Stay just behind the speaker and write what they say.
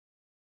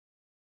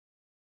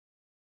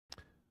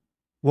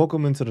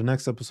Welcome into the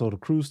next episode of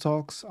Cruise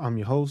Talks. I'm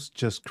your host,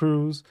 Just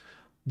Cruz.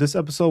 This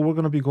episode, we're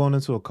going to be going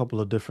into a couple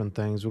of different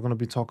things. We're going to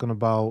be talking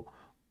about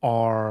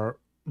our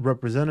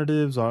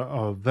representatives,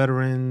 our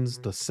veterans,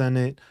 the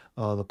Senate,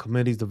 the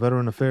committees, the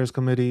Veteran Affairs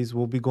committees.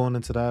 We'll be going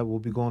into that. We'll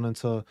be going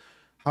into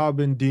how I've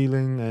been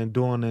dealing and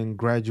doing in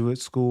graduate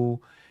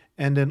school,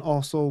 and then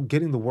also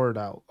getting the word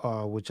out,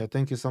 which I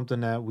think is something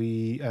that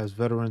we as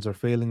veterans are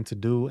failing to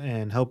do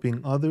and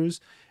helping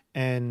others.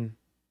 And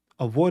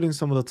avoiding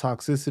some of the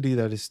toxicity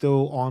that is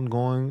still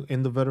ongoing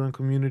in the veteran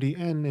community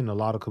and in a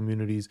lot of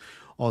communities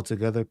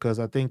altogether, because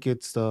I think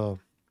it's the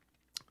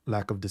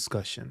lack of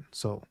discussion.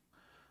 So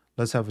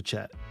let's have a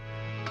chat.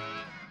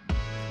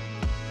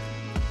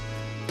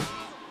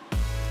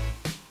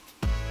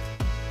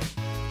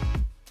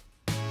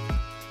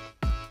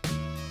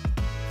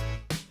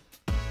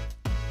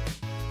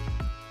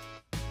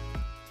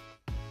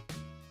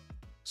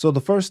 So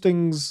the first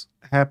things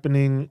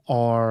happening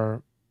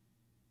are,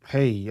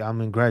 hey,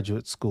 I'm in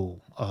graduate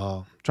school,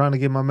 trying to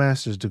get my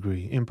master's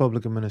degree in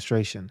public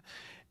administration.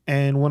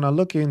 And when I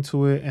look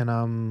into it and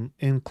I'm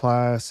in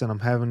class and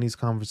I'm having these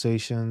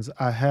conversations,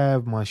 I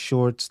have my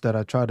shorts that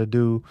I try to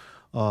do.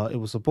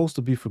 It was supposed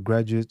to be for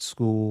graduate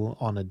school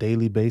on a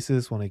daily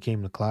basis when it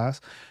came to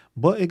class,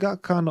 but it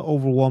got kind of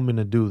overwhelming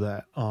to do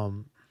that.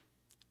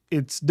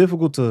 It's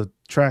difficult to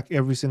track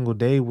every single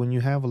day when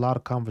you have a lot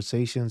of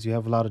conversations, you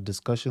have a lot of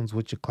discussions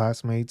with your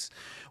classmates,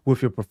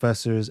 with your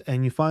professors,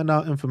 and you find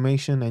out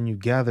information and you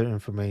gather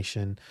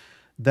information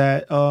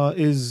that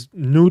is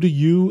new to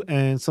you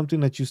and something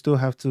that you still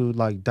have to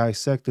like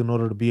dissect in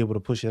order to be able to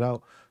push it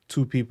out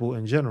to people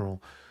in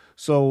general.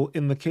 So,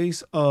 in the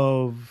case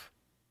of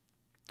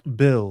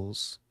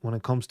bills, when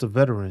it comes to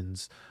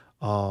veterans,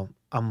 I'm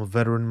a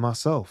veteran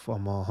myself.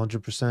 I'm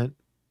 100%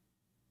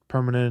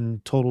 permanent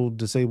and total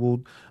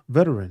disabled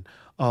veteran.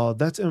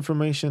 That's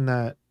information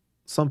that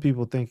some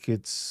people think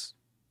it's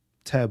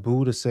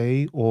taboo to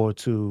say or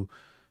to,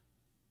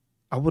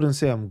 I wouldn't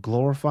say I'm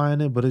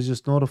glorifying it, but it's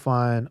just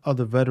notifying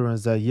other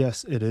veterans that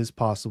yes, it is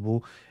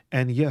possible.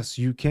 And yes,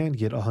 you can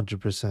get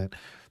 100%.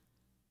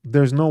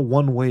 There's no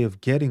one way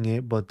of getting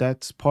it, but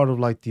that's part of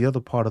like the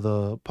other part of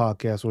the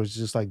podcast where it's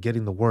just like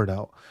getting the word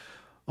out.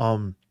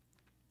 Um,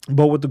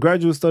 but with the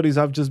graduate studies,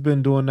 I've just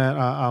been doing that.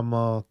 I'm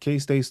a K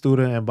State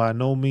student, and by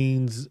no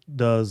means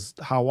does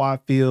how I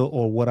feel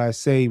or what I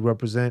say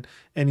represent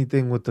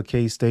anything with the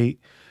K State.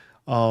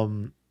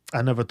 Um,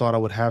 I never thought I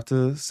would have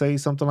to say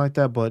something like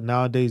that, but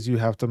nowadays you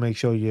have to make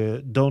sure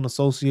you don't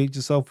associate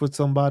yourself with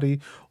somebody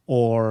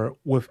or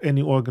with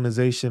any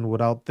organization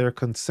without their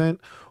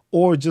consent,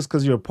 or just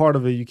because you're a part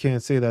of it, you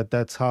can't say that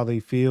that's how they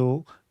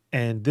feel.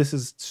 And this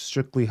is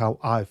strictly how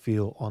I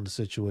feel on the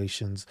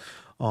situations.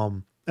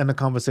 And the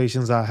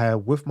conversations I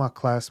had with my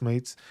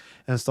classmates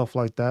and stuff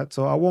like that.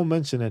 So I won't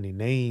mention any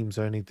names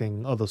or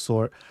anything other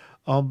sort.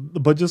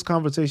 But just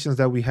conversations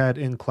that we had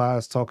in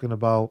class talking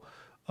about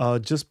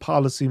just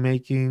policy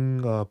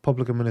making,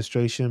 public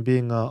administration,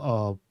 being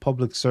a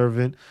public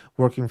servant,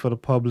 working for the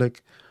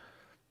public.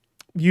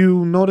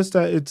 You notice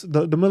that it's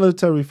the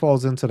military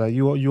falls into that.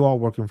 You are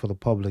working for the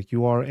public.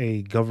 You are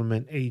a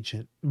government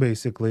agent,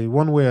 basically,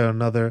 one way or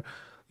another.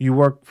 You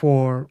work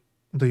for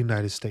the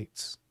United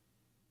States.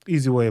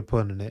 Easy way of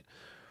putting it.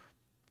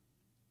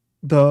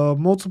 The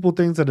multiple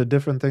things that are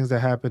different things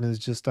that happen is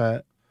just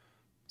that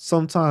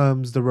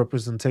sometimes the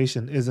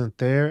representation isn't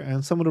there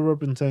and some of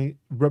the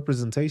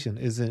representation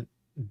isn't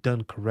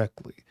done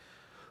correctly.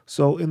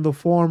 So, in the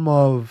form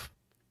of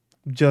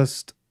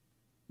just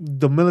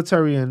the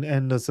military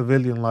and the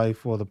civilian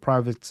life or the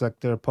private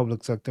sector,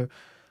 public sector,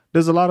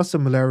 there's a lot of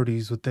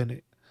similarities within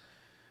it.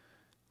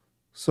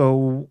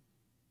 So,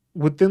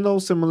 within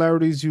those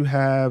similarities, you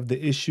have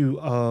the issue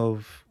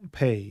of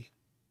pay.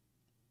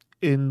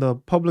 In the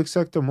public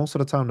sector, most of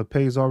the time the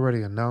pay is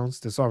already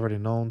announced, it's already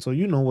known. So,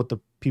 you know what the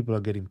people are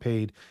getting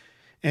paid.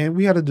 And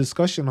we had a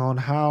discussion on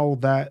how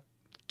that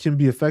can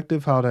be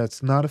effective, how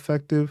that's not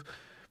effective.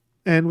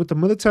 And with the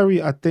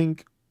military, I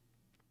think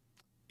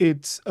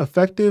it's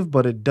effective,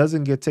 but it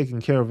doesn't get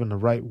taken care of in the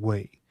right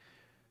way.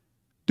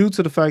 Due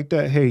to the fact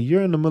that, hey,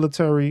 you're in the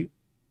military,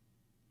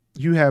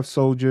 you have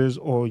soldiers,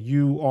 or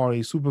you are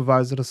a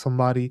supervisor to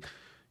somebody,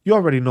 you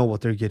already know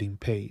what they're getting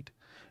paid.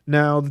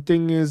 Now, the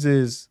thing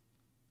is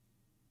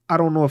I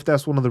don't know if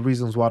that's one of the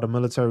reasons why the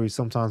military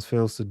sometimes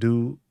fails to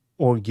do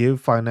or give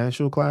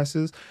financial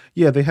classes.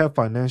 Yeah, they have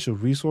financial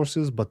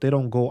resources, but they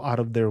don't go out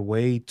of their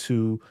way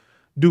to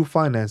do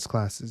finance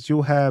classes.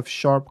 You'll have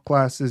sharp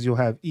classes, you'll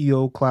have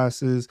EO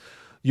classes,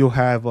 you'll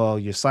have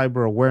your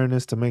cyber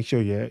awareness to make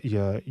sure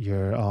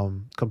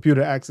your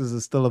computer access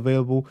is still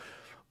available.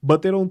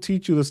 But they don't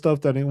teach you the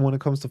stuff that when it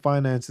comes to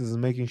finances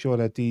and making sure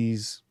that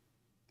these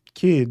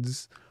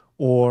kids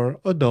or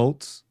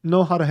adults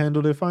know how to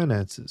handle their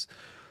finances.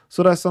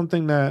 So that's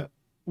something that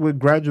with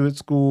graduate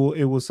school,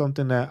 it was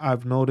something that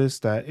I've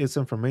noticed that it's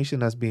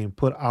information that's being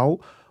put out,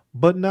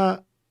 but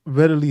not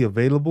readily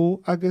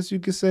available, I guess you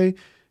could say,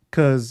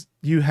 because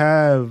you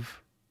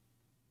have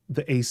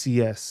the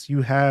ACS.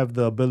 You have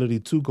the ability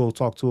to go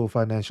talk to a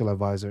financial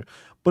advisor,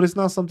 but it's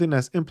not something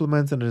that's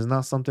implemented and it's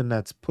not something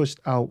that's pushed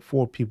out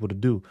for people to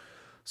do.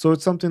 So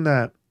it's something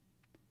that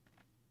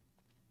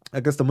I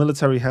guess the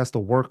military has to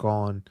work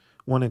on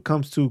when it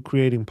comes to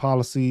creating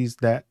policies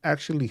that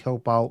actually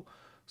help out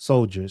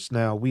soldiers.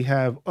 Now, we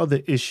have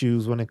other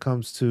issues when it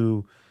comes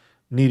to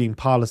needing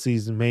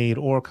policies made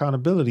or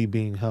accountability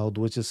being held,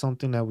 which is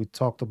something that we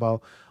talked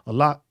about a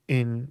lot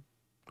in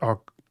our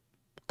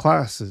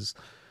classes.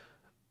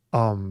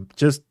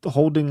 Just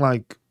holding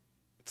like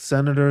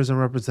senators and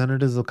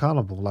representatives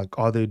accountable. Like,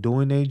 are they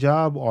doing their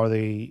job? Are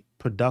they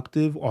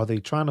productive? Are they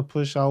trying to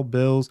push out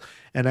bills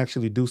and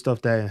actually do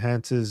stuff that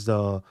enhances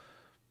the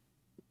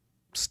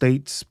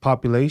state's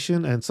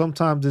population? And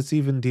sometimes it's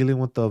even dealing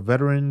with the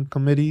veteran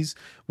committees,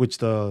 which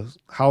the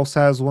House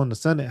has one, the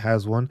Senate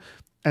has one,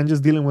 and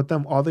just dealing with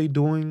them. Are they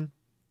doing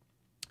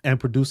and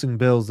producing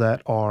bills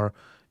that are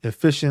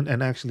efficient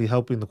and actually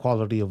helping the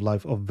quality of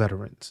life of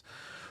veterans?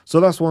 So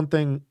that's one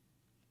thing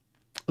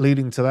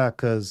leading to that,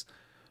 because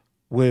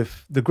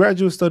with the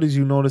graduate studies,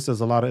 you notice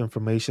there's a lot of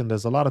information,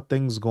 there's a lot of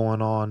things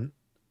going on,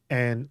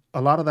 and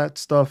a lot of that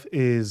stuff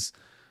is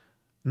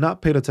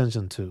not paid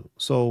attention to.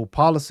 So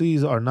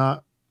policies are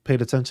not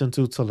paid attention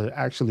to till it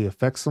actually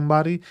affects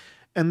somebody.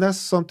 And that's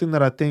something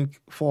that I think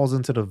falls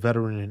into the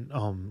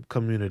veteran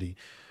community,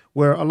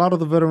 where a lot of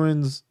the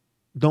veterans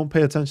don't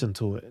pay attention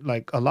to it.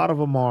 Like, a lot of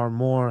them are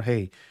more,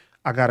 hey,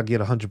 I got to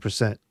get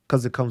 100%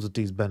 because it comes with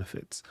these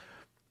benefits.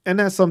 And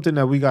that's something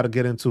that we got to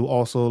get into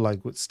also,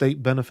 like with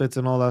state benefits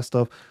and all that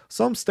stuff.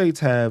 Some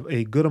states have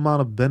a good amount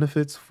of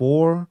benefits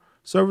for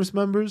service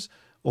members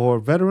or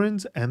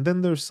veterans. And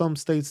then there's some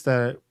states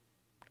that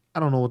I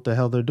don't know what the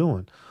hell they're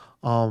doing.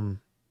 Um,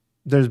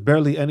 there's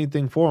barely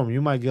anything for them.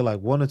 You might get like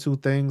one or two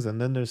things,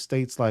 and then there's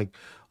states like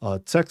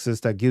Texas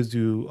that gives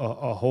you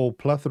a whole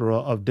plethora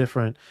of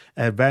different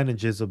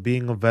advantages of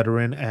being a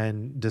veteran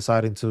and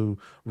deciding to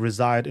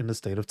reside in the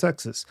state of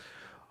Texas.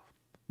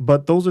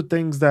 But those are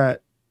things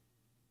that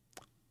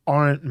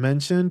aren't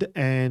mentioned,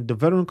 and the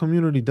veteran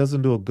community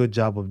doesn't do a good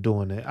job of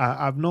doing it.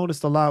 I've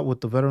noticed a lot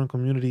with the veteran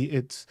community.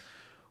 It's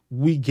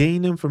we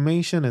gain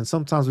information and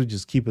sometimes we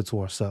just keep it to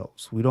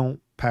ourselves. We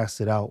don't pass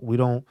it out. We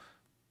don't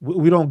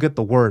get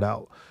the word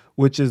out,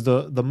 which is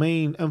the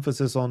main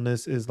emphasis on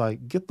this is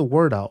like get the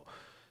word out.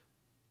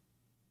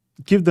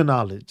 Give the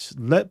knowledge.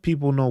 Let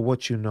people know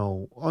what you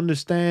know.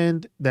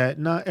 Understand that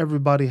not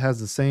everybody has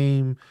the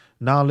same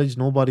knowledge.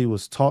 Nobody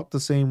was taught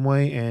the same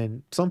way,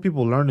 and some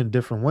people learn in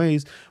different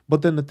ways.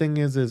 But then the thing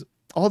is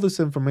all this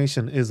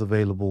information is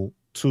available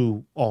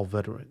to all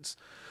veterans.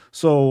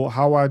 So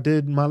how I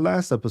did my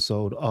last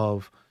episode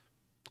of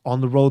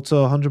On the Road to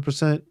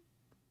 100%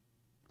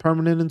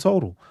 Permanent and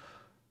Total,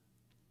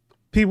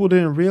 people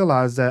didn't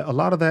realize that a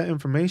lot of that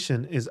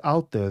information is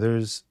out there.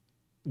 There's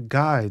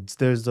guides,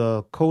 there's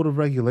a code of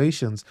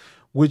regulations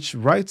which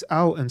writes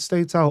out and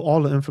states out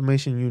all the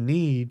information you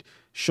need,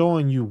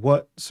 showing you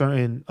what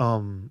certain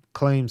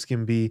claims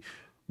can be,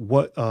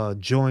 what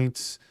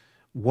joints,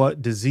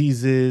 what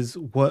diseases,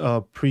 what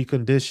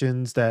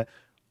preconditions that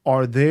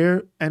are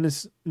there, and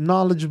it's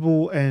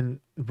knowledgeable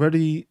and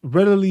readily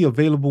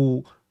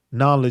available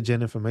knowledge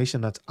and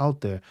information that's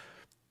out there.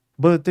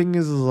 But the thing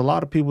is a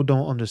lot of people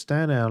don't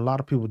understand it, and a lot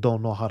of people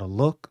don't know how to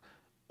look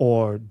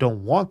or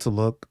don't want to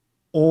look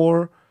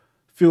or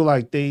feel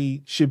like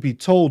they should be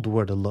told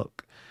where to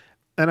look.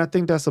 And I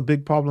think that's a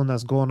big problem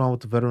that's going on with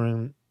the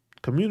veteran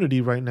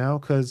community right now,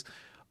 because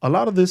a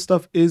lot of this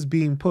stuff is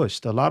being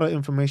pushed. A lot of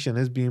information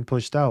is being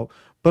pushed out,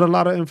 but a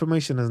lot of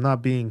information is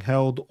not being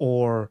held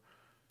or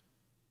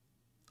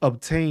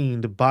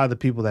obtained by the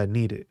people that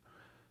need it.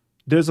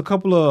 There's a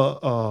couple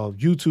of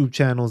YouTube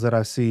channels that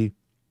I see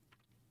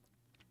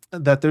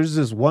that there's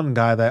this one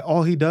guy that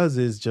all he does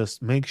is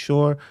just make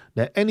sure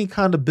that any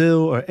kind of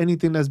bill or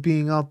anything that's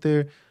being out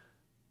there,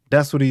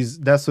 that's what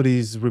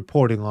he's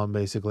reporting on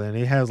basically. And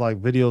he has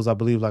like videos, I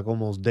believe, like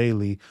almost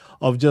daily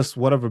of just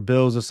whatever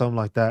bills or something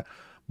like that.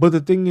 But the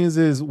thing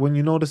is when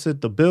you notice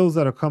it, the bills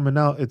that are coming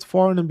out, it's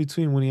far and in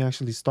between when he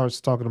actually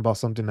starts talking about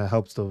something that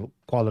helps the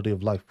quality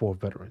of life for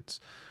veterans.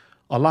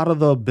 A lot of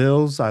the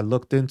bills, I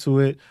looked into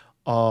it.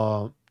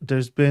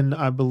 There's been,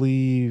 I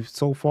believe,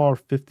 so far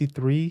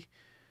 53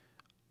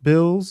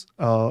 bills.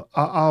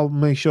 I'll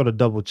make sure to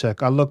double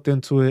check. I looked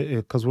into it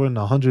because we're in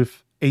the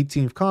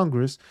 118th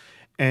Congress,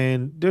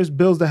 and there's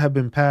bills that have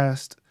been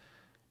passed,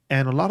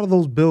 and a lot of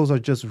those bills are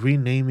just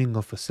renaming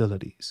of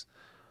facilities.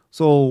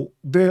 So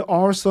there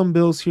are some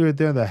bills here and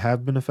there that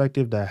have been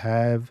effective, that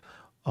have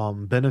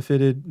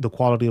benefited the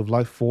quality of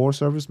life for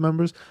service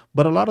members,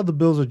 but a lot of the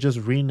bills are just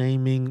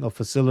renaming a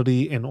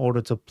facility in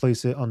order to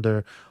place it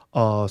under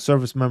a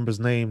service member's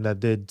name that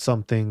did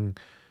something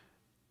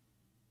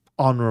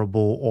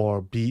honorable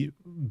or be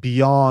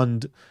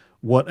beyond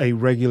what a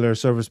regular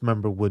service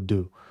member would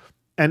do.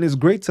 And it's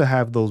great to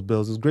have those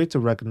bills. It's great to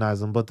recognize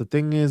them. But the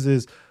thing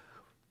is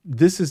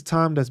this is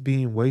time that's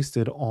being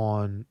wasted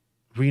on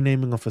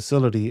renaming a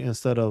facility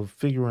instead of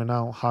figuring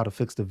out how to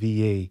fix the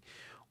VA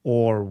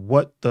or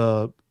what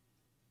the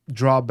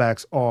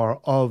drawbacks are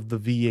of the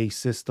VA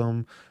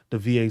system, the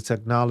VA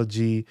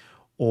technology,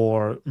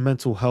 or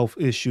mental health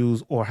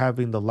issues, or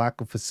having the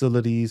lack of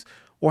facilities,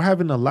 or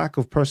having a lack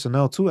of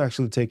personnel to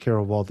actually take care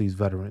of all these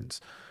veterans.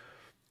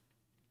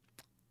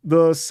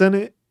 The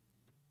Senate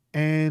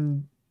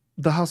and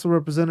the House of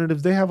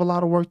Representatives, they have a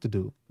lot of work to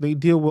do. They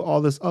deal with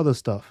all this other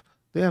stuff.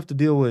 They have to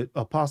deal with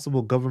a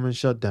possible government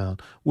shutdown,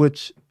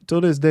 which to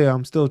this day,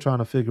 I'm still trying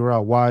to figure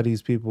out why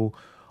these people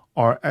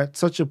are at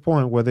such a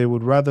point where they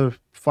would rather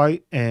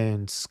fight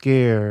and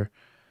scare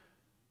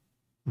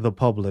the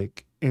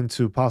public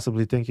into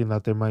possibly thinking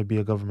that there might be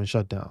a government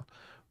shutdown.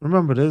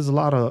 Remember, there's a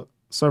lot of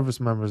service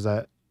members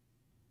that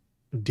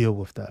deal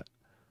with that.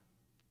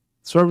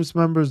 Service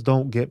members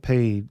don't get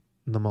paid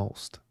the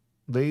most.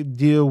 They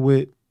deal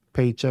with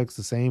paychecks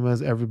the same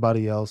as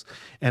everybody else.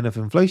 And if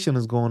inflation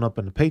is going up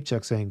and the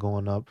paychecks ain't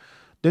going up,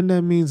 then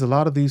that means a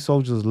lot of these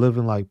soldiers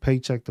living like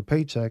paycheck to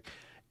paycheck.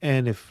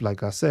 And if,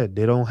 like I said,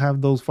 they don't have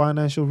those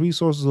financial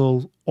resources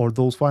or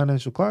those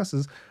financial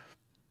classes,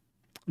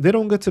 they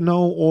don't get to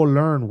know or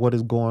learn what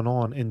is going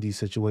on in these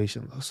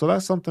situations. So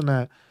that's something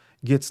that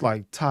gets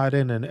like tied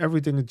in and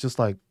everything is just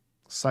like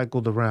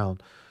cycled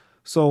around.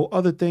 So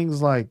other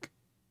things like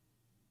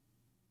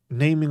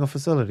naming a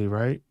facility,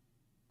 right?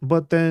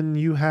 But then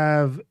you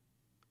have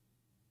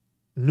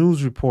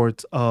news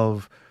reports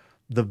of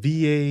the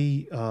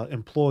VA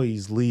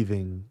employees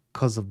leaving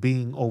because of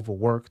being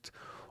overworked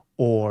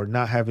or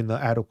not having the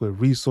adequate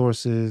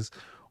resources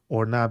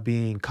or not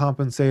being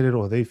compensated,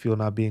 or they feel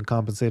not being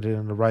compensated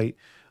in the right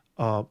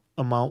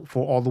amount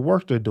for all the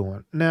work they're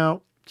doing.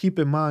 Now, keep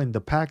in mind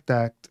the PACT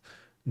Act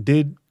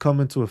did come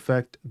into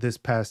effect this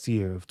past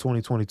year of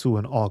 2022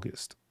 in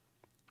August.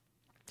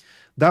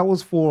 That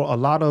was for a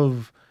lot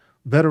of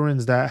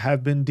veterans that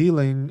have been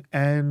dealing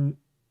and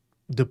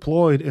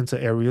deployed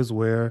into areas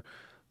where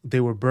they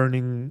were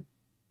burning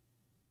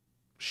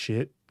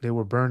shit, they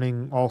were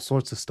burning all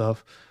sorts of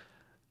stuff.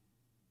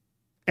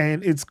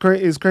 And it's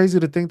crazy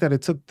to think that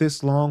it took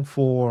this long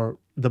for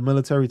the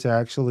military to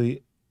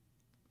actually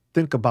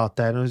think about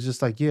that. And it was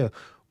just like, yeah,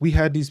 we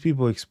had these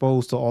people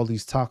exposed to all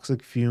these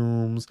toxic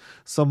fumes,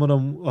 some of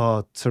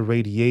them to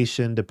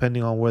radiation,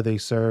 depending on where they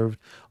served.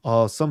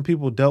 Some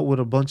people dealt with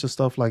a bunch of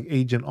stuff like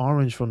Agent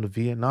Orange from the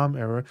Vietnam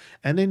era,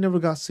 and they never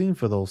got seen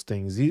for those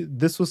things.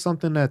 This was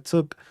something that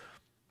took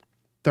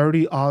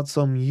 30 odd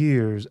some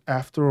years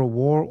after a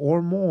war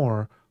or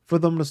more for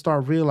them to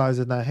start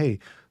realizing that, hey,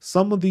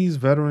 some of these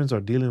veterans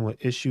are dealing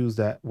with issues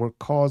that were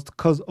caused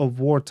because of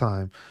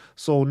wartime.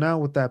 So now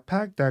with that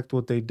PACT Act,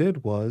 what they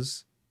did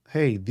was,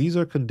 hey, these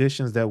are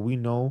conditions that we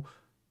know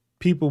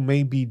people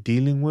may be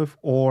dealing with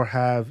or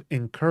have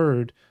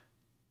incurred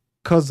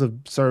because of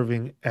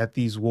serving at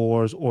these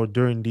wars or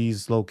during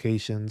these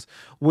locations,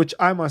 which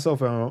I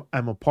myself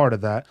am a part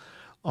of that.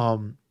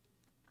 Um,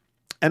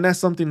 and that's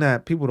something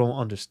that people don't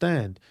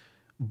understand.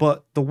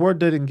 But the word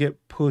didn't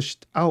get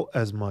pushed out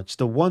as much.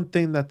 The one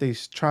thing that they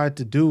tried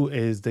to do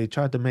is they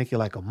tried to make it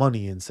like a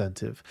money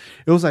incentive.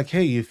 It was like,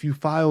 hey, if you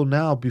file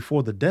now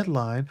before the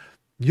deadline,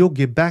 you'll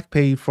get back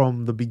paid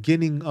from the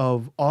beginning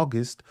of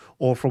August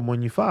or from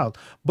when you filed.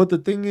 But the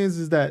thing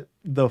is that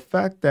the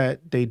fact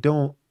that they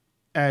don't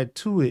add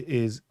to it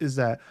is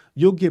that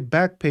you'll get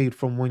back paid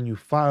from when you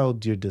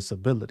filed your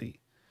disability.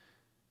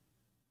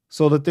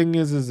 So the thing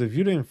is if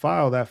you didn't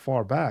file that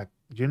far back,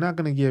 you're not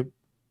going to get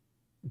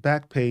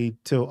back paid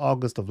till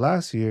August of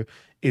last year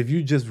if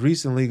you just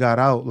recently got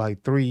out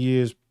like 3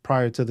 years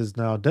prior to this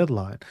now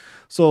deadline.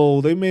 So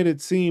they made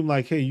it seem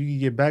like, hey, you can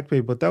get back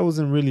paid, but that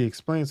wasn't really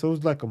explained. So it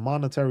was like a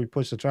monetary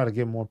push to try to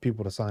get more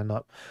people to sign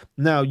up.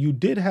 Now, you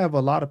did have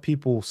a lot of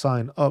people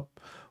sign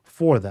up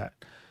for that.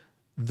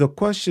 The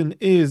question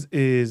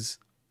is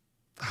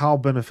how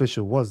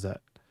beneficial was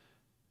that?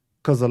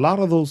 Because a lot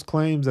of those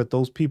claims that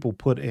those people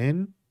put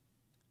in,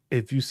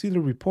 if you see the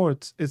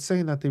reports, it's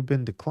saying that they've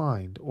been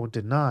declined or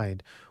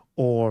denied,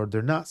 or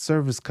they're not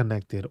service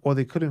connected, or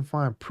they couldn't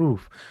find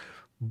proof.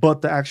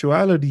 But the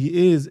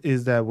actuality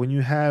is that when you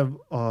have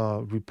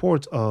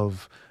reports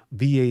of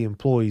VA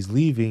employees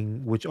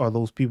leaving, which are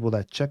those people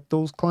that check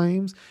those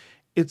claims,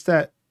 it's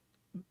that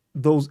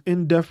those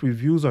in-depth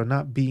reviews are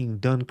not being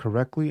done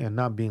correctly and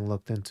not being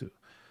looked into.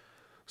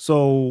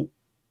 So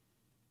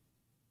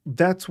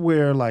that's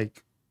where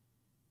like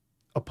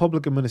a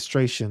public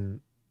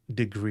administration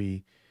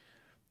degree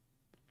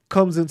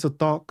comes into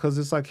thought, because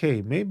it's like,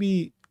 hey,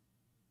 maybe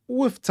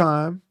with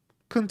time,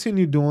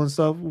 continue doing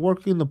stuff,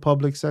 work in the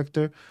public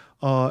sector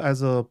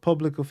as a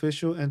public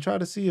official, and try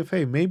to see if,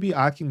 hey, maybe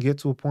I can get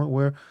to a point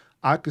where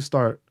I could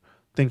start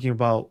thinking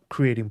about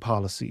creating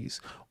policies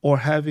or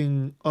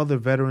having other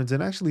veterans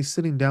and actually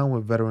sitting down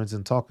with veterans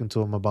and talking to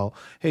them about,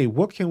 hey,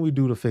 what can we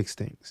do to fix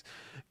things?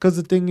 Because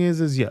the thing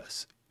is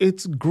yes,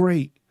 it's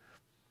great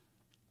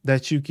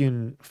that you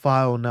can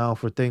file now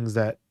for things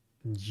that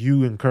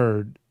you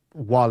incurred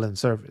while in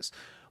service.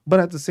 But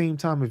at the same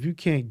time, if you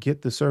can't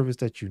get the service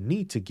that you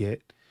need to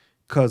get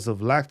because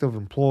of lack of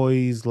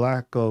employees,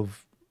 lack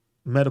of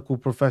medical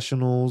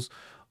professionals,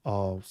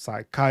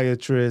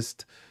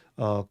 psychiatrists,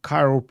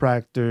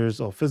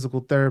 chiropractors, or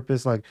physical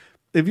therapists, like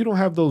if you don't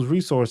have those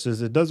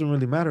resources, it doesn't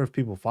really matter if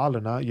people file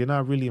or not. You're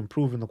not really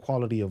improving the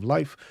quality of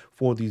life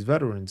for these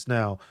veterans.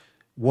 Now,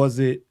 was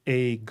it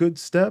a good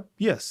step?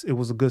 Yes, it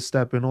was a good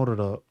step in order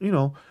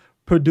to,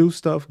 produce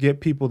stuff, get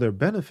people their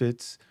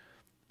benefits,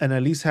 and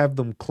at least have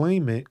them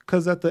claim it.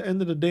 Because at the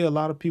end of the day, a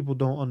lot of people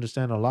don't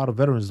understand, a lot of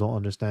veterans don't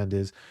understand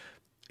is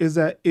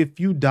that if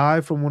you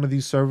die from one of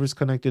these service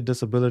connected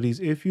disabilities,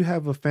 if you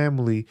have a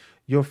family,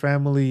 your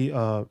family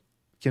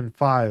can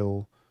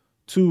file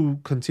to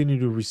continue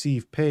to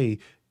receive pay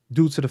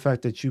due to the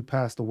fact that you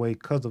passed away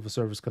because of a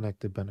service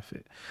connected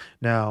benefit.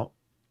 Now,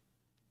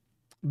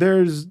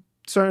 there's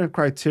certain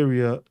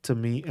criteria to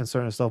meet and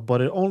certain stuff,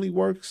 but it only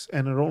works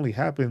and it only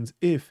happens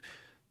if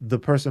the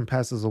person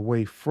passes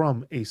away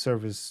from a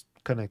service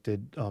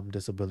connected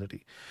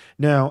disability.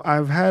 Now,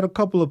 I've had a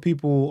couple of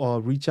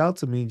people reach out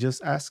to me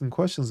just asking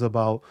questions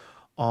about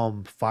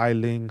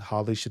filing,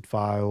 how they should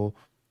file,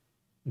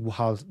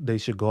 how they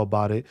should go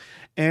about it.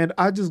 And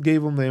I just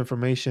gave them the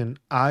information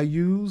I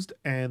used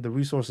and the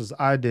resources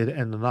I did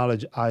and the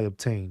knowledge I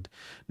obtained.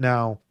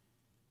 Now,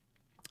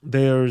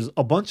 there's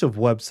a bunch of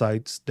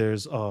websites.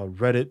 There's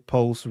Reddit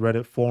posts,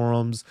 Reddit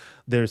forums,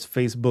 there's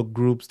Facebook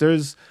groups,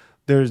 there's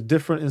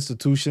different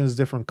institutions,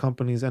 different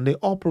companies, and they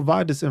all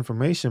provide this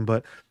information,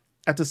 but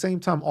at the same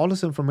time, all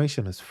this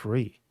information is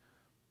free.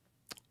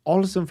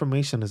 All this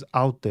information is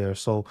out there.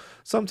 So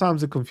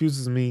sometimes it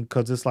confuses me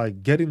because it's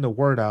like getting the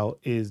word out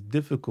is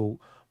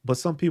difficult, but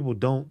some people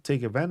don't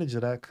take advantage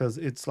of that because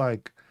it's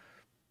like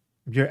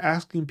you're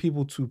asking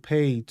people to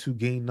pay to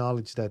gain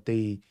knowledge that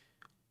they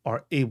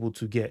are able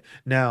to get.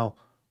 Now,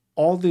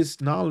 all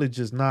this knowledge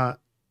is not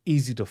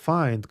easy to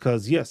find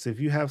because, yes, if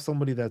you have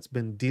somebody that's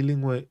been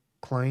dealing with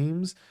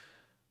claims,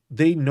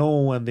 they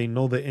know and they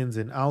know the ins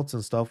and outs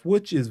and stuff,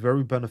 which is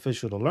very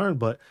beneficial to learn,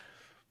 but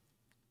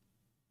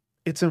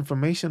it's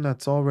information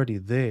that's already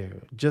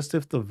there. Just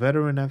if the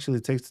veteran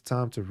actually takes the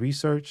time to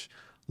research,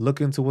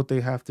 look into what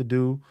they have to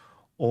do,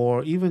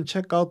 or even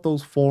check out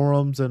those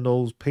forums and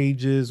those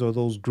pages or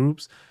those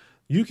groups,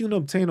 you can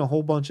obtain a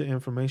whole bunch of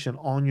information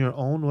on your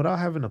own without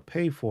having to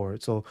pay for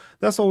it. So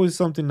that's always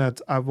something that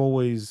I've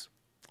always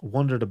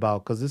wondered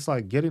about because it's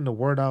like getting the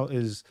word out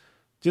is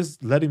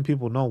just letting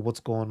people know what's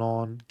going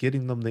on,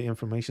 getting them the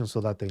information so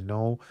that they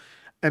know.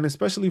 And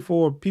especially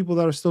for people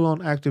that are still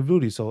on active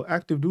duty. So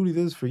active duty,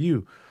 this is for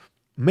you.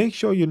 Make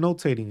sure you're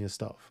notating your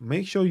stuff.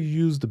 Make sure you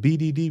use the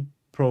BDD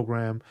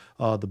program,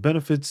 the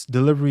Benefits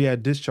Delivery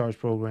at Discharge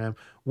program,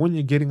 when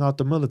you're getting out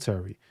the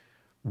military.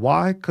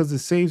 Why? Because it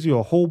saves you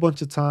a whole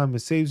bunch of time. It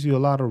saves you a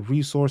lot of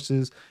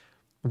resources.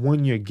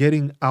 When you're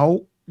getting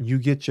out, you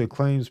get your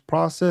claims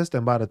processed.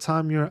 And by the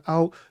time you're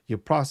out, your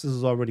process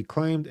is already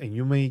claimed. And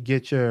you may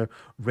get your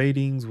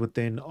ratings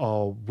within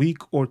a week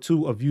or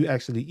two of you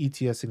actually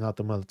ETSing out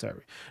the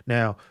military.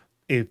 Now,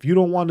 if you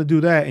don't want to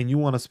do that and you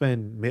want to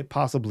spend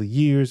possibly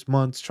years,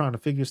 months trying to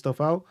figure stuff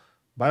out,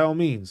 by all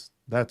means,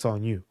 that's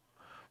on you.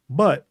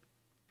 But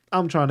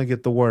I'm trying to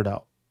get the word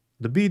out.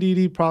 The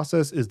BDD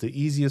process is the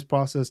easiest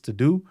process to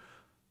do.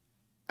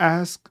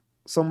 Ask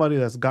somebody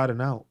that's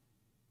gotten out.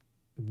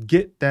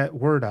 Get that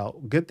word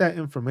out. Get that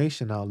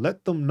information out.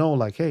 Let them know,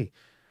 like, hey,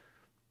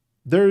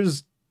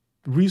 there's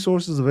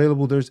resources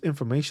available. There's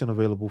information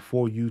available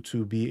for you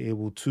to be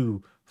able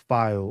to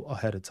file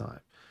ahead of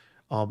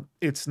time.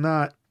 It's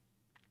not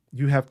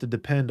you have to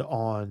depend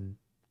on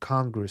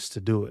Congress to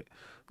do it.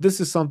 This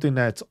is something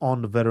that's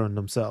on the veteran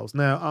themselves.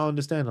 Now, I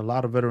understand a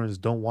lot of veterans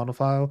don't want to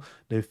file.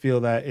 They feel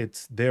that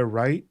it's their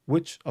right,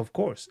 which of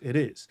course it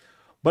is.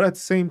 But at the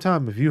same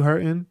time, if you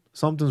hurting,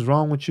 something's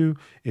wrong with you,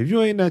 if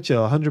you ain't at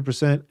your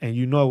 100% and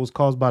you know it was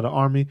caused by the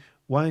Army,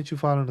 why ain't you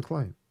filing a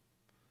claim?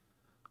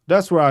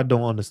 That's where I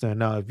don't understand.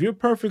 Now, if you're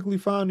perfectly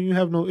fine and you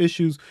have no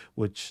issues,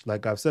 which,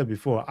 like I've said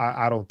before,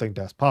 I don't think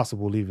that's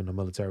possible leaving the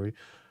military.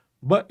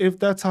 But if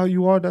that's how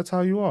you are, that's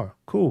how you are.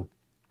 Cool.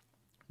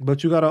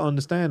 But you got to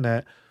understand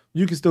that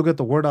you can still get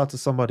the word out to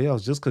somebody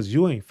else. Just because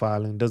you ain't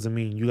filing doesn't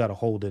mean you got to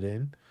hold it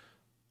in,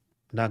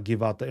 not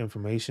give out the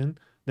information.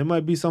 There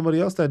might be somebody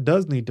else that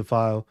does need to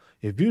file.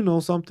 If you know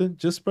something,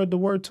 just spread the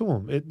word to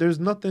them. There's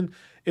nothing,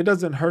 it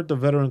doesn't hurt the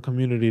veteran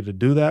community to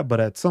do that.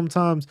 But at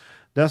sometimes,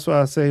 that's why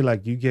I say,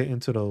 like, you get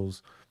into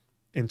those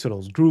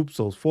groups,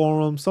 those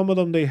forums. Some of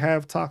them, they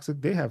have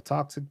toxic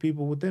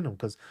people within them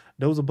because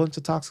there was a bunch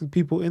of toxic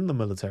people in the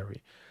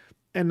military.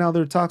 And now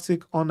they're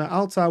toxic on the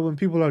outside when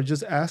people are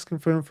just asking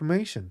for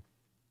information.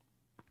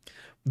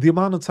 The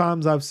amount of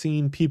times I've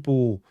seen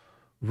people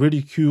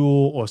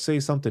ridicule or say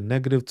something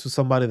negative to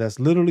somebody that's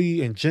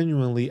literally and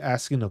genuinely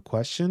asking a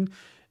question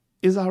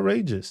is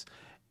outrageous.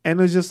 And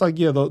it's just like,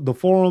 yeah, the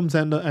forums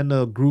and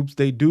the groups,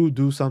 they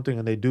do something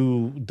and they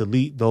do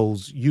delete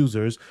those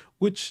users,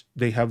 which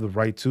they have the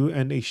right to,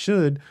 and they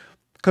should,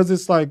 because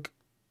it's like,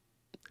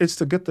 it's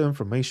to get the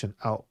information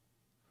out.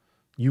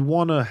 You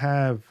want to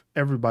have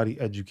everybody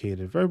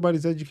educated. If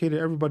everybody's educated,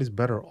 everybody's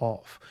better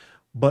off.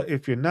 But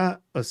if you're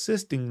not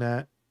assisting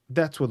that,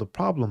 that's where the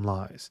problem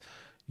lies.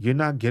 You're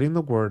not getting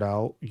the word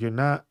out. You're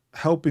not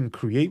helping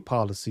create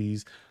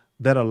policies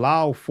that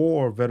allow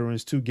for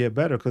veterans to get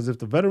better. Because if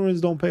the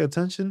veterans don't pay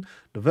attention,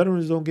 the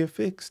veterans don't get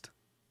fixed.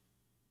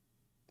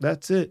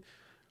 That's it.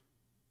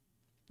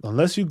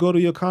 Unless you go to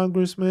your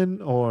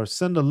congressman or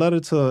send a letter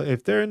to,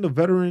 if they're in the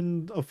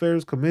Veteran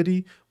Affairs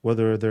Committee,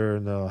 whether they're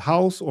in the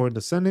House or in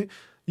the Senate,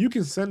 you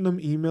can send them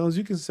emails,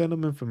 you can send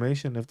them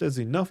information. If there's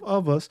enough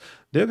of us,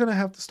 they're gonna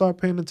have to start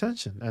paying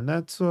attention, and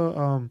that's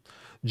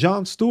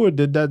John Stewart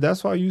did that.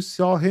 That's why you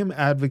saw him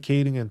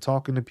advocating and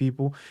talking to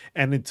people,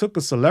 and it took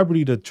a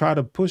celebrity to try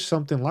to push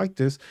something like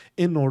this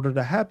in order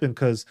to happen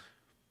because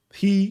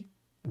he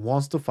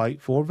wants to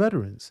fight for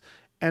veterans.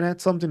 And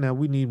that's something that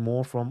we need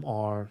more from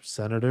our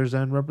senators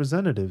and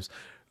representatives.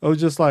 It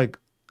was just like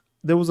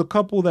there was a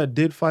couple that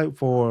did fight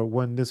for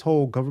when this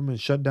whole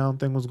government shutdown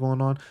thing was going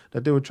on,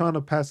 that they were trying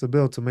to pass a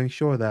bill to make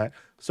sure that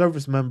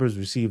service members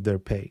receive their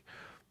pay.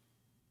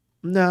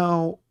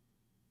 Now,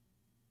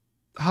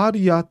 how do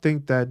y'all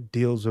think that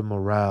deals with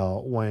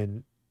morale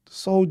when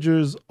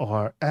soldiers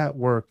are at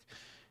work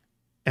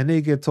and they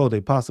get told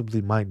they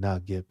possibly might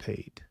not get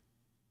paid?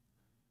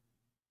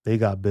 They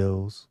got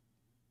bills,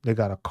 they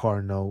got a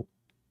car note,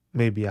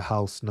 maybe a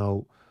house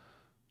note,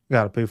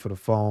 got to pay for the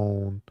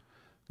phone,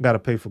 got to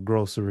pay for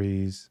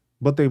groceries,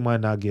 but they might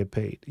not get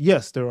paid.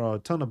 Yes, there are a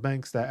ton of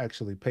banks that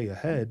actually pay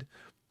ahead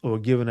or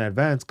give an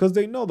advance because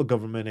they know the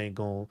government ain't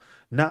going to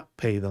not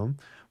pay them.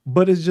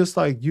 But it's just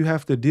like you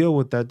have to deal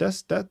with that.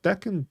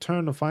 That can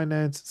turn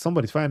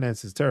somebody's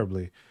finances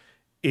terribly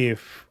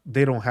if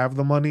they don't have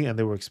the money and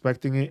they were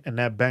expecting it and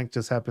that bank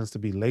just happens to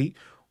be late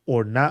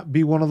or not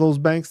be one of those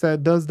banks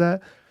that does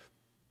that.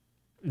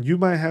 You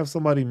might have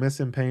somebody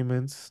missing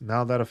payments.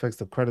 Now that affects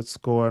the credit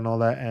score and all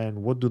that.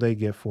 And what do they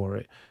get for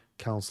it?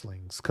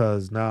 Counselings.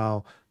 Because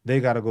now they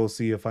got to go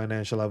see a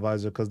financial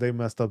advisor because they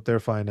messed up their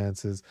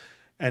finances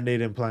and they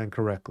didn't plan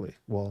correctly.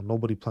 Well,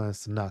 nobody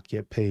plans to not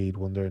get paid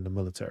when they're in the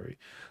military.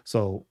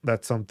 So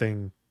that's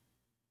something,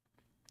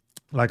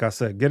 like I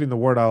said, getting the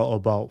word out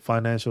about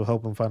financial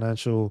help and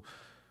financial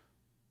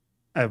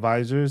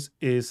advisors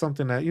is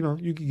something that,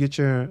 you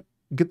can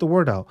get the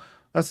word out.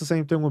 That's the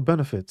same thing with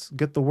benefits.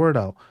 Get the word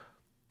out.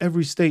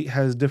 Every state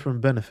has different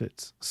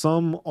benefits.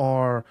 Some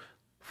are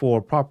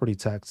for property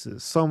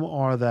taxes. Some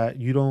are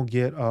that you don't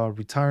get your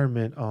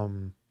retirement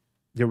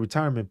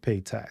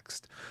pay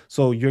taxed.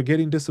 So you're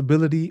getting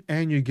disability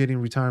and you're getting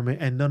retirement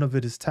and none of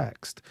it is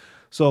taxed.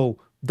 So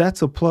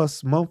that's a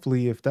plus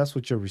monthly if that's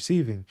what you're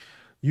receiving.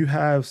 You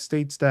have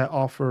states that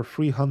offer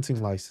free hunting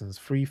license,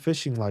 free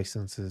fishing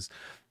licenses.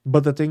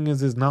 But the thing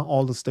is not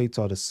all the states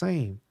are the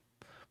same.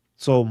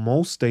 So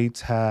most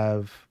states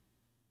have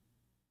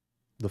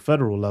the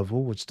federal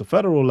level, which the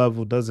federal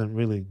level doesn't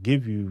really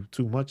give you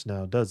too much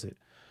now, does it?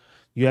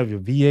 You have your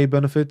VA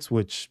benefits,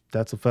 which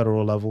that's a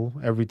federal level.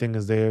 Everything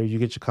is there. You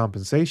get your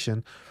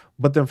compensation.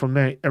 But then from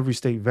there, every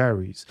state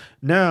varies.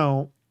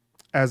 Now,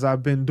 as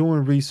I've been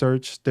doing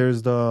research,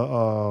 there's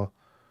the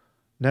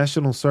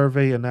National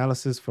Survey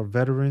Analysis for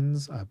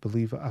Veterans. I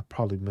believe I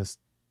probably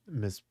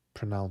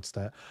mispronounced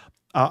that.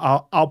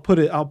 I'll put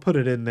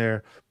it in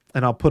there,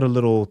 and I'll put a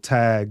little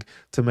tag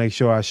to make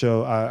sure I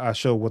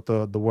show what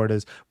the word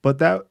is. But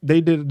that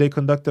they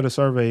conducted a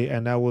survey,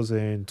 and that was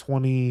in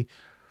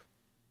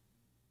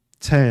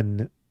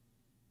 2010,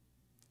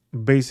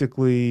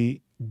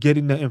 basically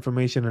getting the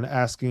information and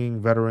asking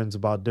veterans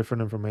about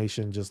different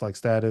information, just like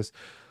status,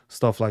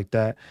 stuff like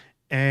that.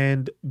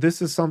 And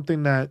this is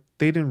something that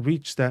they didn't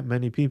reach that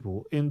many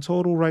people. In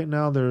total, right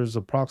now, there's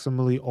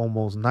approximately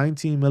almost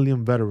 19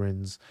 million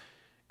veterans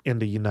in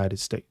the United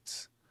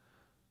States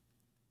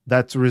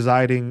that's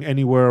residing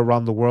anywhere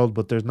around the world,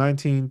 but there's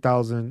 19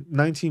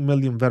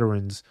 million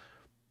veterans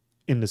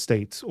in the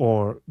States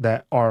or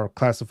that are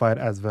classified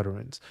as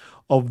veterans.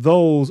 Of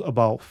those,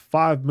 about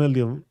 5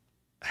 million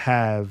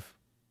have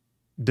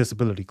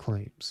disability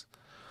claims.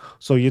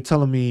 So you're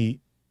telling me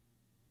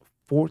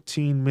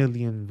 14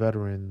 million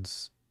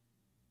veterans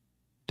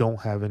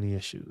don't have any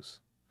issues.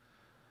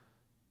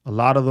 A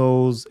lot of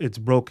those, it's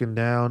broken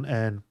down,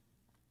 and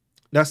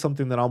that's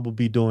something that I will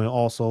be doing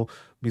also.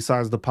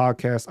 Besides the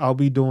podcast, I'll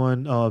be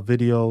doing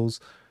videos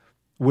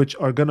which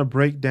are going to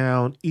break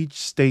down each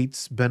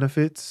state's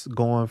benefits,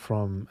 going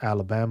from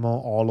Alabama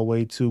all the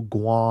way to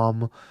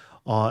Guam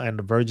and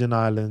the Virgin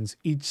Islands.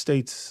 Each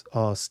state's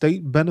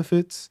state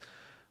benefits,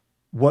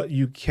 what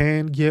you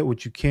can get,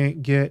 what you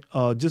can't get,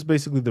 just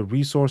basically the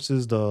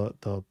resources,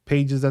 the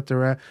pages that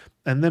they're at,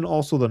 and then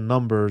also the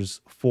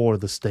numbers for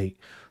the state.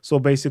 So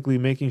basically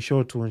making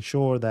sure to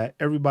ensure that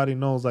everybody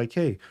knows, like,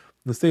 hey,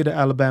 the state of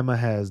Alabama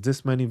has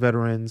this many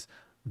veterans,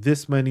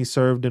 this many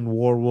served in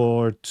World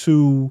War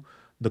II,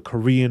 the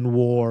Korean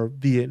War,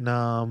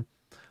 Vietnam,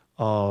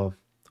 uh,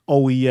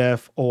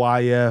 OEF,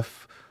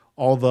 OIF,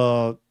 all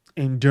the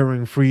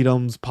enduring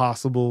freedoms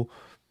possible,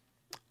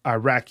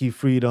 Iraqi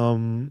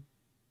freedom,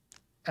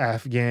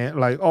 Afghan,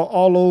 like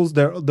all those,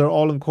 they're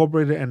all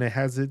incorporated, and it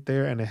has it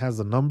there and it has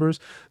the numbers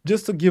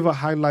just to give a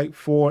highlight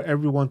for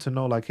everyone to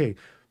know, like, hey,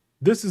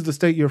 this is the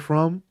state you're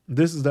from.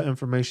 This is the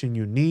information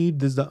you need.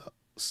 This is the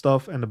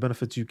stuff and the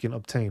benefits you can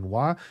obtain.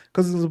 Why?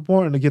 Because it's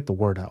important to get the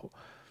word out.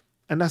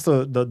 And that's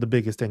the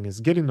biggest thing, is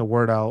getting the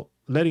word out,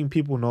 letting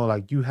people know,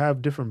 like, you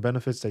have different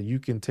benefits that you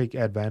can take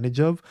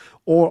advantage of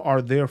or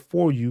are there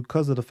for you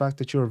because of the fact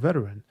that you're a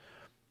veteran.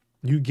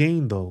 You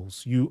gain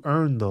those, you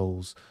earn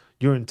those,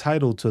 you're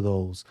entitled to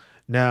those.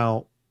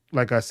 Now,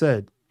 like I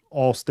said,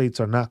 all states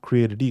are not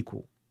created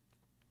equal.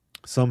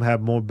 Some have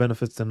more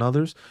benefits than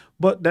others,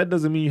 but that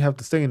doesn't mean you have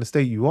to stay in the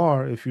state you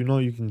are. If you know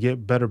you can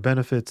get better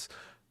benefits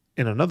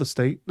in another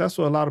state, that's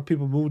why a lot of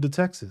people move to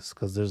Texas,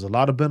 because there's a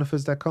lot of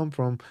benefits that come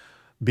from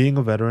being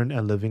a veteran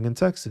and living in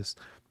Texas.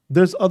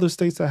 There's other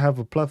states that have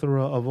a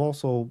plethora of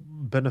also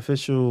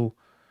beneficial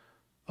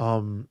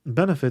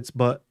benefits,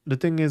 but the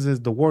thing is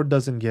the word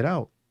doesn't get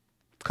out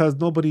because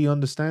nobody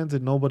understands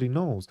it, nobody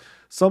knows.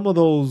 Some of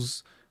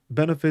those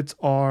benefits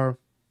are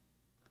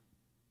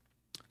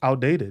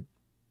outdated,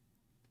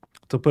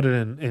 to put it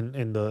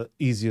in the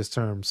easiest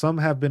terms. Some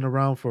have been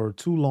around for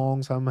too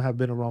long, some have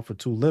been around for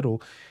too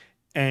little,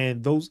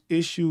 and those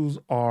issues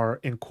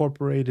are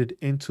incorporated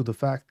into the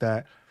fact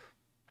that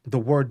the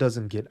word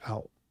doesn't get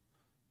out.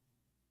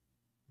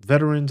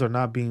 Veterans are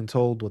not being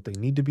told what they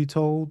need to be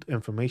told.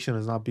 Information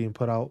is not being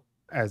put out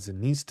as it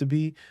needs to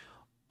be.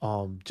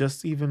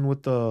 Just even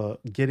with the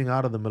getting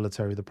out of the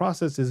military, the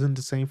process isn't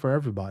the same for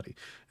everybody.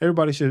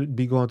 Everybody should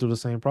be going through the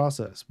same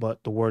process,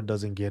 but the word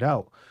doesn't get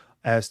out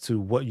as to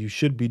what you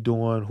should be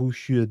doing, who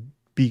should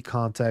be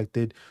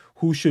contacted,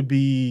 who should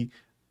be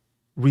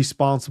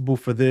responsible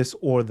for this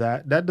or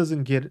that. That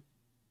doesn't get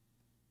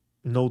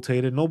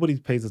notated. Nobody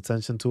pays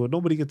attention to it.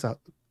 Nobody gets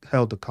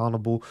held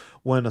accountable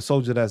when a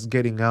soldier that's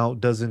getting out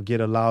doesn't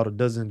get allowed or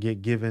doesn't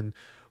get given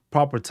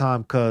proper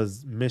time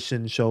because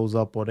mission shows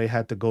up or they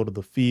had to go to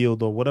the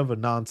field or whatever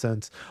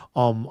nonsense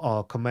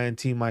command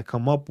team might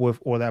come up with,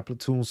 or that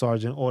platoon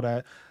sergeant or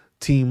that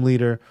team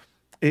leader.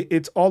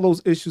 It's all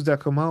those issues that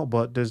come out,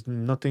 but there's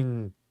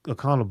nothing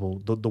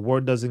accountable. The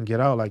word doesn't get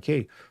out like,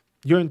 hey,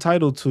 you're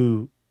entitled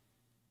to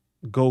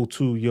go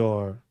to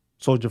your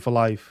soldier for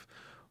life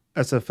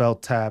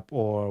SFL tap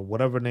or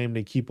whatever name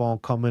they keep on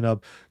coming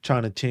up,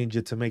 trying to change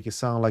it to make it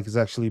sound like it's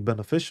actually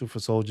beneficial for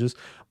soldiers.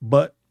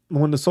 But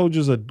when the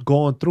soldiers are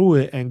going through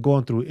it and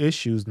going through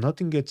issues,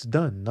 nothing gets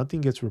done,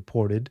 nothing gets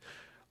reported.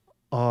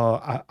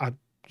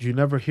 You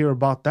never hear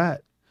about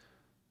that.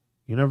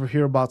 You never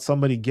hear about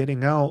somebody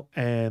getting out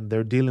and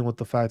they're dealing with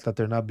the fact that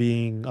they're not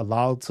being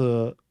allowed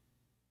to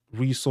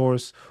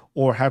resource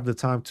or have the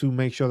time to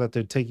make sure that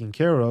they're taken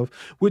care of,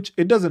 which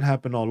it doesn't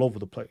happen all over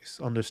the place.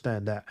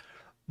 Understand that.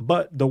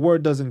 But the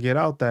word doesn't get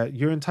out that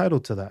you're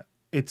entitled to that.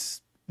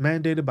 It's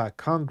mandated by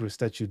Congress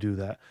that you do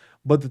that.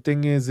 But the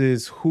thing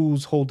is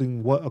who's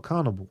holding what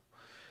accountable?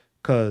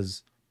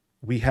 Because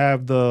we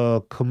have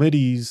the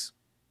committees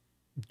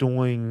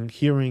doing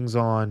hearings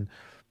on,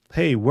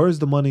 hey, where's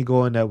the money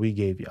going that we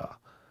gave y'all?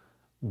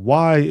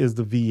 Why is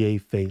the VA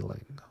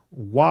failing?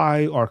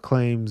 Why are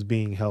claims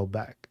being held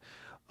back?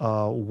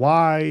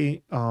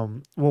 Why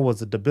what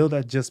was it, the bill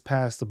that just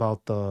passed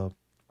about the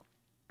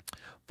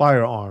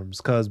firearms?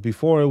 Because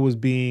before it was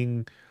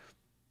being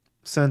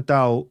sent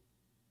out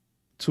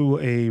to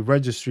a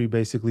registry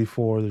basically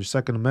for the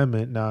Second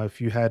Amendment. Now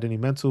if you had any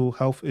mental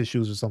health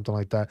issues or something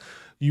like that,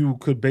 you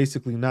could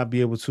basically not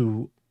be able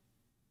to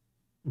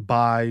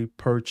buy,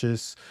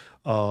 purchase,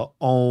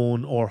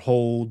 own, or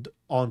hold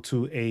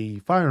onto a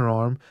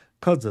firearm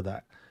because of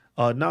that.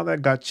 Now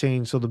that got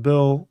changed, so the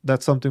bill,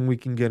 that's something we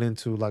can get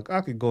into. Like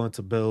I could go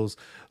into bills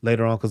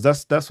later on because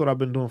that's what I've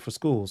been doing for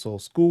school. So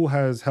school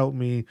has helped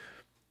me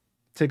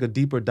take a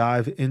deeper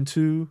dive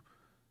into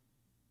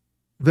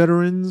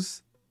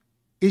veterans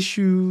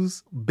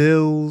issues,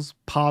 bills,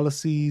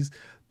 policies,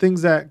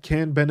 things that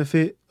can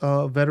benefit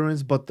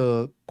veterans. But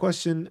the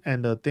question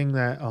and the thing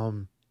that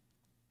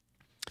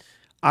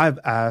I've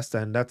asked,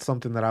 and that's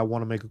something that I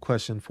want to make a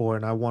question for,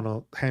 and I want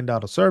to hand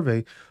out a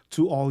survey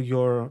to all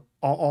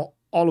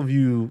of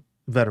you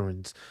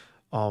veterans,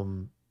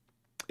 um,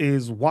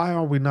 is why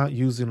are we not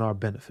using our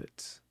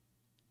benefits?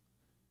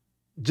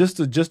 Just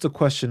a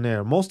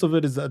questionnaire. Most of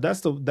it is that's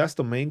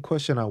the main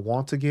question I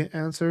want to get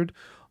answered.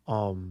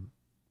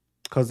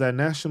 Because that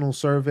national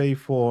survey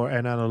for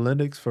and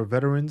analytics for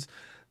veterans,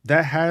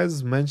 that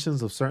has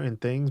mentions of certain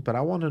things, but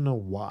I want to know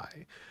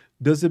why.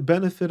 Does it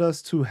benefit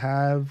us to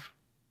have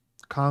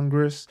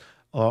Congress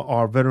or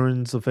our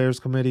Veterans Affairs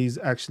committees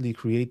actually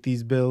create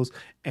these bills?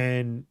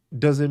 And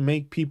does it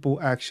make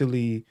people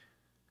actually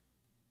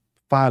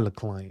file a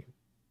claim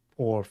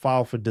or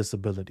file for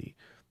disability?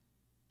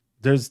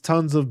 There's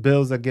tons of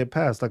bills that get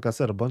passed. Like I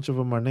said, a bunch of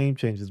them are name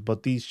changes,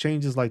 but these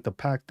changes like the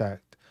PACT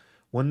Act,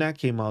 when that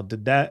came out,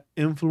 did that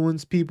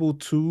influence people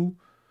to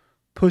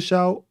push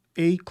out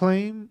a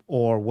claim?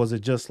 Or was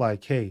it just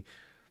like, hey,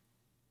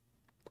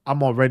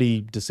 I'm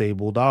already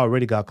disabled. I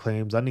already got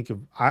claims. I need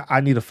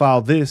to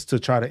file this to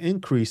try to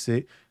increase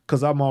it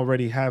because I'm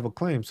already have a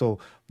claim. So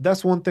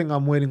that's one thing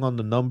I'm waiting on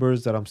the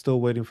numbers that I'm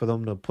still waiting for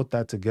them to put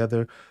that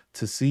together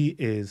to see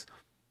is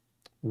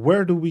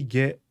where do we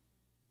get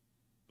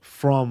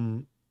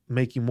from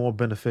making more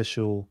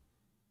beneficial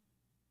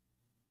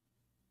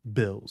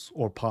bills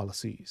or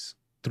policies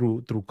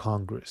through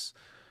Congress?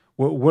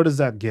 Where does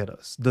that get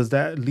us? Does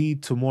that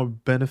lead to more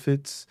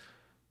benefits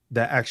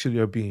that actually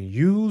are being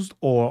used,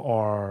 or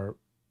are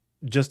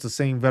just the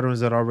same veterans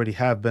that already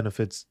have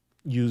benefits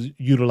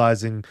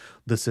utilizing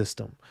the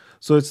system.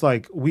 So it's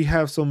like we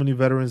have so many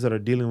veterans that are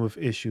dealing with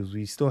issues.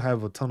 We still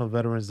have a ton of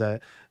veterans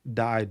that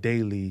die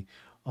daily.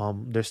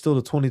 There's still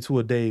the 22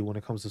 a day when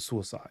it comes to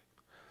suicide.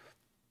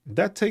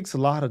 That takes a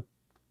lot of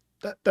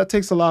that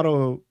takes a lot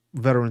of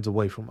veterans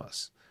away from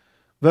us.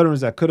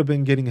 Veterans that could have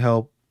been getting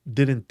help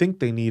didn't think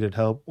they needed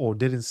help or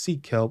didn't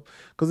seek help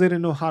because they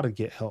didn't know how to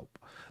get help.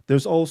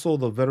 There's also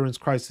the Veterans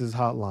Crisis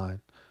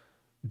Hotline.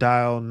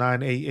 Dial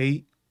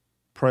 988,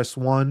 press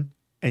 1,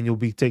 and you'll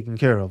be taken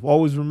care of.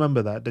 Always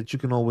remember that you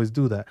can always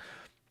do that.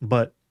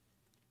 But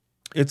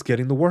it's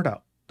getting the word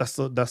out. That's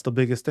the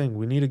biggest thing.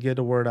 We need to get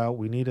the word out.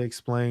 We need to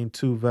explain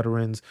to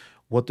veterans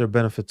what their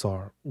benefits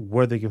are,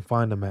 where they can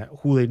find them at,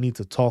 who they need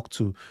to talk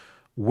to,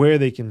 where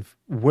they can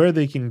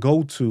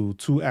go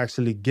to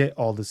actually get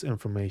all this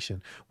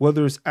information,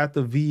 whether it's at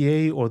the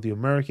VA or the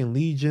American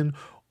Legion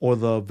or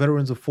the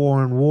Veterans of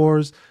Foreign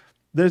Wars.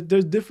 There's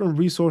different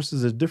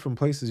resources, there's different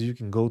places you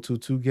can go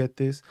to get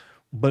this,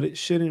 but it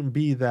shouldn't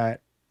be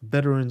that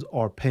veterans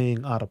are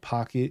paying out of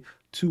pocket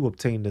to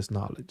obtain this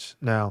knowledge.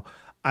 Now,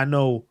 I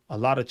know a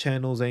lot of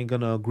channels ain't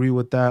gonna agree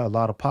with that. A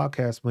lot of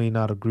podcasts may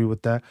not agree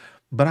with that,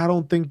 but I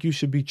don't think you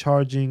should be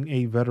charging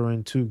a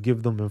veteran to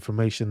give them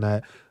information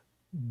that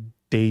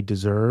they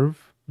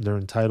deserve, they're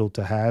entitled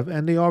to have,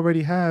 and they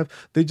already have.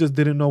 They just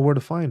didn't know where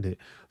to find it.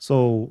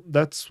 So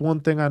that's one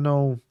thing I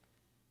know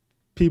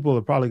people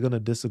are probably gonna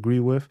disagree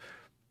with.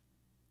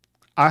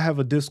 I have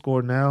a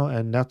Discord now,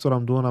 and that's what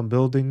I'm doing. I'm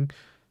building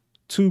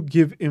to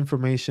give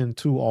information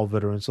to all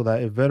veterans so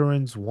that if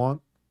veterans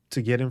want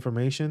to get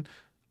information,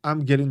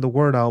 I'm getting the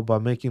word out by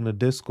making a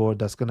Discord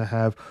that's going to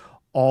have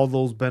all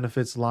those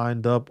benefits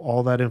lined up,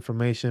 all that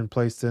information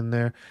placed in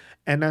there.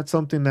 And that's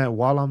something that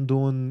while I'm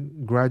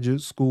doing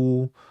graduate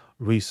school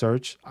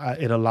research,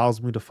 it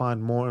allows me to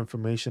find more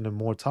information and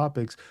more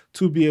topics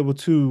to be able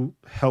to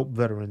help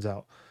veterans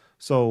out.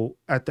 So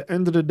at the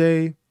end of the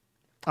day,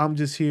 I'm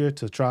just here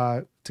to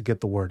try to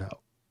get the word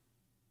out.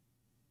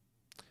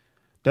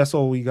 That's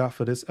all we got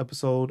for this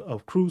episode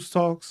of Cruise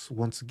Talks.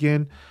 Once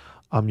again,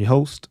 I'm your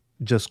host,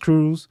 Just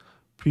Cruz.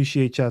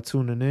 Appreciate y'all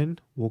tuning in.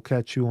 We'll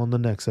catch you on the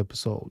next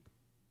episode.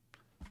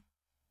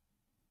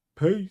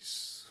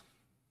 Peace.